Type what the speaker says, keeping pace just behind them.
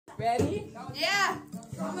Ready? Yeah.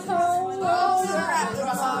 Oh, the rattling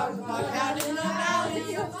bog, bog down in the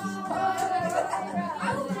valley.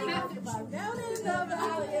 Down in the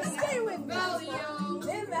valley. Stay with me.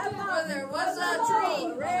 In that bog there was a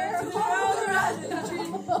tree. Rare, oh, the rattling tree.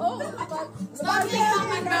 Bog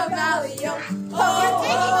down in the valley. Oh,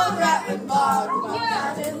 the rattling bog, bog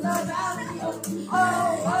down in the valley. Oh,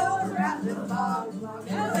 the rattling bog, bog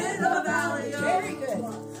down in the valley. Very good.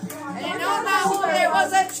 And you know now there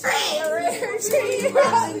was a tree. A rare tree,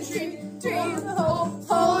 rattling tree, tree in the hole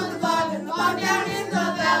in the bog down in the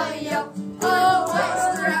valley. Oh,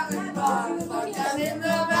 what's the rattling bog, bog down in the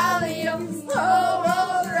valley.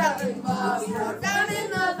 Oh, the rattling bog, bog down in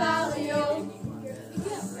the valley.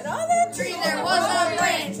 And on that Tree there was a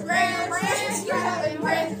branch, rare branch, rattling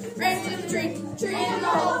branch, branch in the tree, tree in the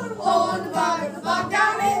hole in the bog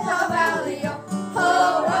down in the valley. oh,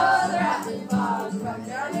 the rattling bog, bog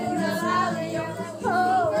down in the valley.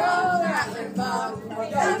 Oh, the rattling bog, bog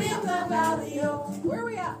down in the valley. Where are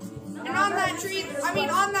we at? And on that tree,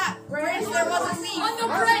 on that branch there was a leaf. On the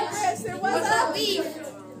branch there was a leaf.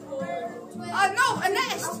 No, a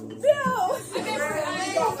nest. No.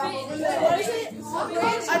 What is it? A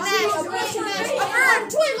nest. A bird.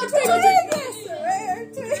 Twig. Yes, a rare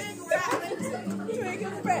twig. Twig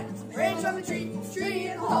of the branch. Branch on the tree. Tree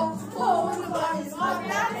in the Hole in the bog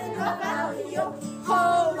down in the valley.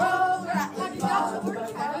 Oh, roll, rattling bog,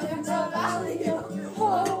 bog down in the valley.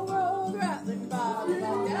 Oh, roll, rattling bog,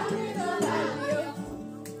 bog down in the valley.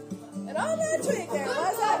 And on that twig there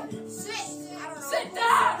was a... Sit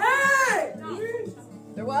down. Hey!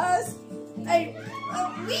 There was A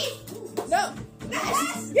leaf. no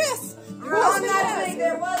Nest. yes. And on that twig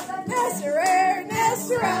there was a Nest, a rare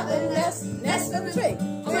nest, a rattling nest of the twig.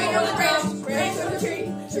 Twig of the branch. Branch of the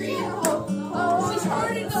tree, tree in the hole. Oh, She's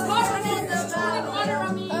hard in the water. In the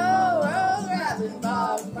valley. oh, roll, rattling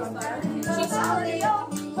bog, bog down in the valley. Oh,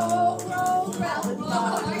 roll, rattling bog,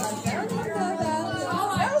 bog down in the valley.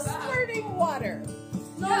 No squirting water.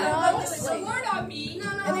 No, sleep. on me.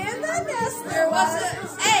 And in the nest There was an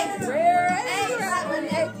egg. rare egg, rattling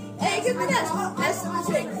egg, egg in the nest, nest of the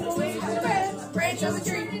twig, twig in the branch, Branch of the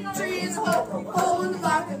tree. Tree in the hole in the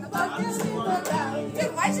bog. and the bog down in the valley.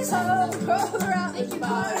 Dude, why is this Oh, the rattling bog, bog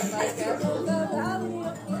down in the valley.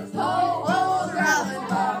 Oh, the rattling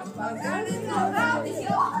bog, bog down in the valley.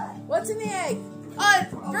 What's in the egg?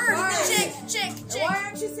 Bird. Chick. Why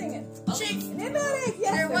aren't you singing? Chick. And in that egg,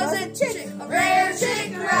 yes, There was a chick. A Rare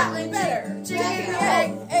chick. Rattling better. chick. Chick in the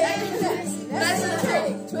egg, egg. egg in the nest, nest of the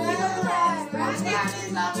twig, twig of the branch, branch in the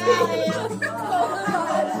valley. Oh, the bog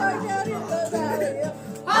down in the valley.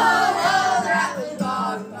 Oh, the rattling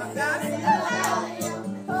bog, bog down in the valley.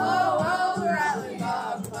 Oh, the rattling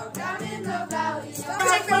bog, bog down in the valley. Chick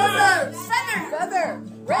feather. Feather.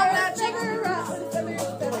 Rare feather, rattling feather,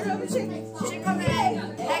 feather of a chick. Chick on the egg.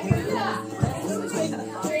 Egg in the Egg in the twig,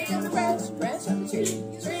 tree in the branch, branch of the tree,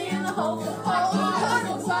 tree in the hole, bog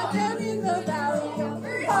down in the valley. Oh,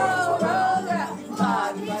 roll the rattling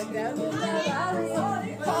bog, bog down in the valley.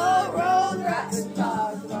 Oh, roll the rattling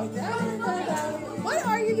bog, bog down in the valley. What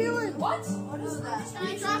are you doing? What is that? You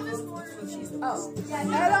dropped this board. Oh,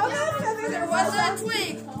 and on that feather There was a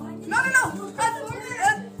twig. No.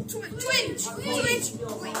 Twitch.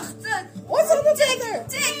 What's on the feather?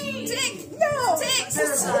 Tick. No.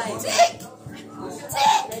 Tick.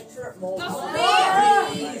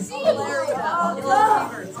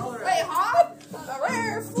 Wait, huh? A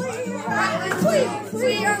rare flea, Rattling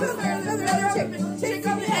flea on the feather of the Chick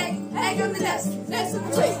on the egg. Egg on the nest. nest of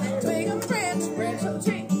the twig, twig on the branch, branch of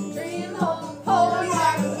the tree, tree in the hole, Hole in the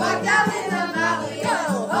bog. Bog down in the valley. Oh,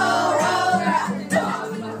 roll the rattling bog,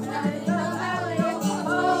 bog down in the valley. Oh,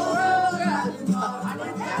 roll the rattling bog, bog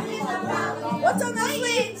down in the valley. What's on that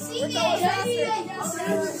flea? We're going faster.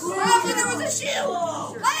 Oh, there was a shoe.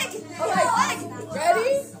 Leg. Ready?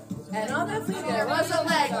 And on that flea There was a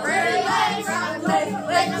leg. Rare Leg.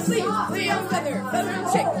 leg of flea, flea on feather, feather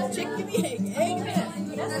of chick, chick in the egg, egg in the nest,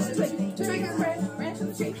 nest of the twig, twig in the branch, branch of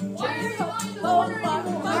the tree, tree in the hole, the bog,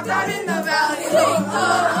 Bog down in the valley. oh,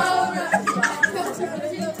 rattling bog, bog down in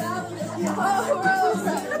the valley. Oh, roll,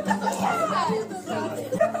 rattling bog, in the valley.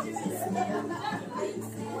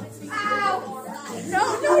 No.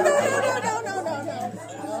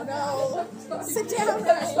 Sit down,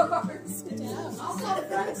 Ryan. Sit down.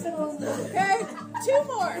 Okay, 2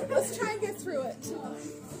 more. Let's try and get through it.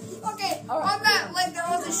 Okay, All right. on that leg there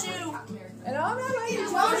was a shoe. And on that leg,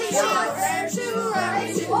 There was a shoe. Rare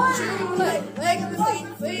shoe. leg, Leg of the feet.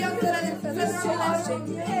 Feet on the feather. Feather on the nest.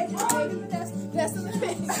 egg in the nest, nest of the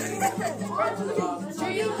twig.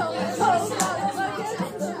 Tree in the hole, bug in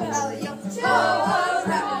the valley. Oh,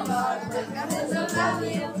 rattling bog. Down in the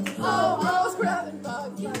valley. Oh, Rattlin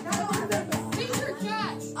Bog.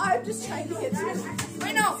 I'm just trying to get through.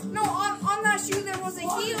 Wait, no, on that shoe there was a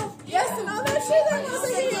heel. Yes, and on that shoe there was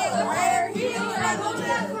a heel. Rare heel, and on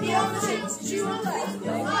that heel on the shoe on the left.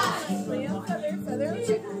 Feather on the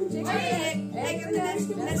shoe. Egg in the nest,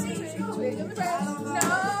 twig in the branch.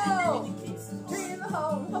 No! Tree in the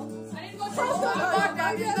hole. Bog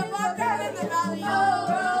down in the valley. Oh,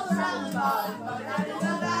 Rattlin Bog. Bog down in the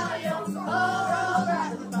valley. Oh,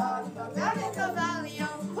 Rattlin Bog. Bog down in the valley.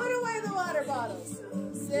 Put away the water bottles.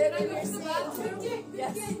 Sit in your seat.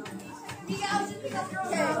 Yes.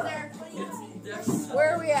 Okay. Where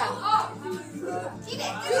are we at? And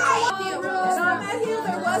on that heel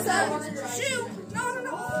there was a Shoe. No.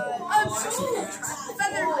 A shoe.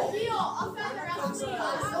 Feather.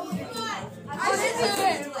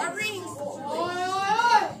 A ring.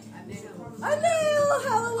 a nail.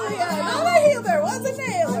 Hallelujah. And on that heel there was a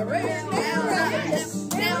nail. A ring, nail,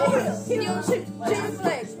 nail, heel, shoe,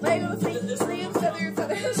 legs, leg on the feet, tree and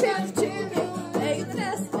feather, shoe, egg in the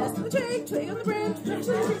nest, nest in the twig, twig on the branch,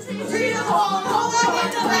 tree in the hole.